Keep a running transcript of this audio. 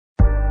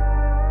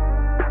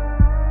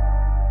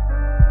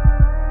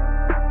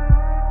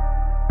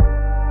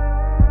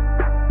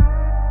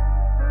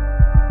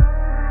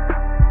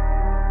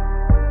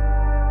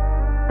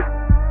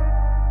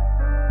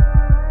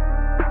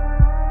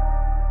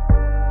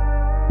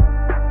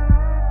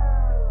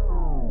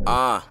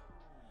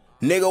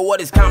Nigga, what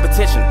is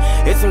competition?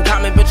 It's some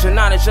common bitchin',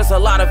 not it's just a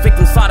lot of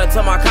victims slaughter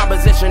to my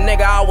composition.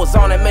 Nigga, I was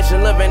on a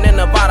mission, living in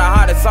Nevada,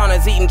 hottest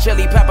saunas, eating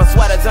chili pepper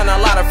sweaters and a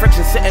lot of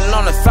friction, sitting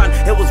on the sun.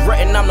 It was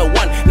written, I'm the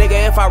one.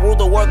 Nigga, if I rule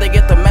the world, they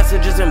get the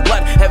messages in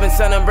blood. Heaven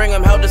sent and bring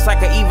them hell just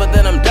like a Eva,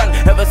 then I'm done.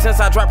 Ever since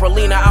I dropped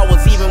Relina, I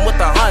was even with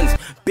the Huns.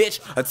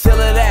 Bitch,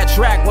 until of that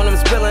track, when I'm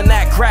spilling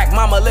that crack,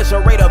 my militia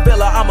raid a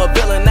villa, I'm a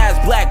villain,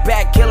 that's black.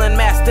 Back killing,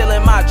 mass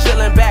stealing, my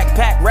chillin'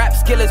 backpack. Rap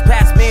skill is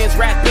past millions,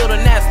 rap building,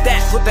 that's that.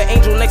 Put the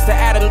angel next to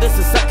Adam, this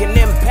is second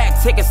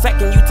impact. Take a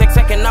second, you take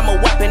second, I'm a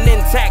weapon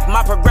intact.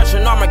 My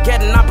progression,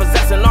 Armageddon, I'm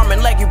possessing arm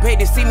and leg. You pay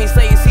to see me,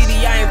 say you see the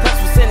I ain't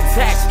pressed with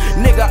syntax.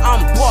 Nigga,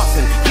 I'm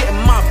bossing, getting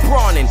my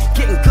brawnin',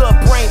 getting good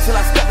brain till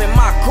I step in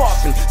my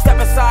coffin.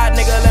 Step aside,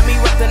 nigga, let me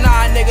rep the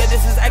nine, nigga.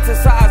 This is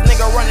exercise,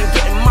 nigga, running,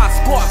 getting my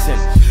squats in.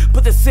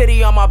 Put the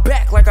city on my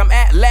back like I'm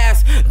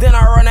Atlas. Then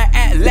I run an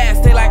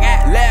Atlas, they like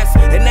Atlas.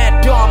 And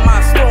at dawn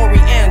my story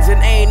ends,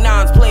 and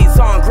A9's plays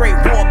on, great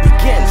war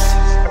begins.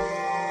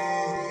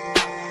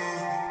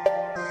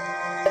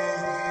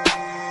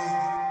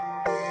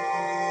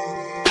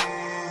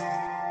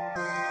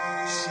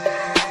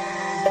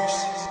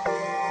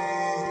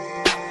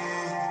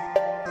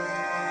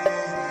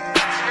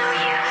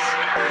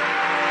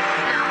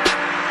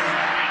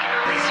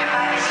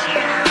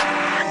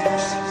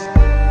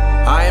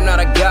 I am not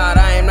a god,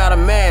 I am not a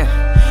man.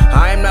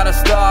 I am not a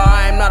star,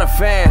 I am not a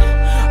fan.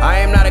 I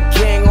am not a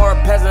king or a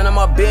peasant, I'm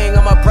a being,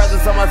 I'm a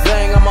presence, I'm a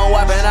thing, I'm a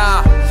weapon.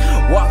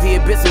 I walk the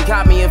abyss and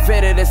caught me and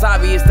fitted. It's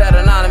obvious that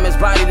Anonymous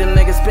body, them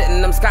niggas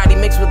spittin'. I'm Scotty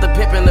mixed with the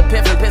pippin', the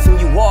piffin' pissing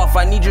you off.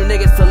 I need you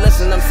niggas to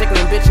listen, I'm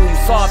sickening, bitchin' you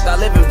soft. I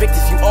live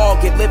Invictus, you all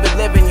get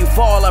living, you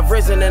fall. I've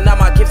risen and now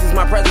my gifts is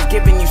my presence,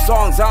 giving you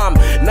songs. I'm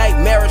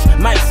nightmarish,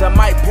 mice, I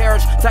might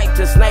perish. Type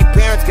to snipe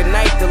parents, good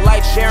night, the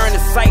light sharing.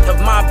 The sight of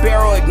my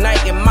barrel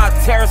igniting my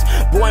terrace.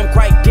 Boy, I'm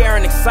quite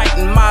daring,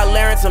 exciting my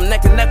larynx. I'm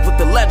neck to neck with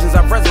the legends.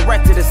 I've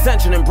resurrected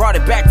ascension and brought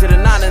it back to the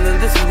nine. And then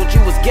this is what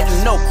you was getting,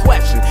 no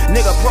question.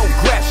 Nigga,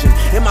 progression.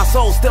 In my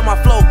soul, still my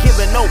flow,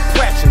 giving no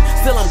pressure.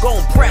 Still I'm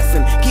gon'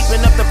 pressin',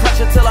 keeping up the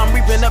pressure till I'm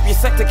reaping up your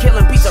sector,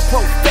 killing beats of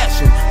profession.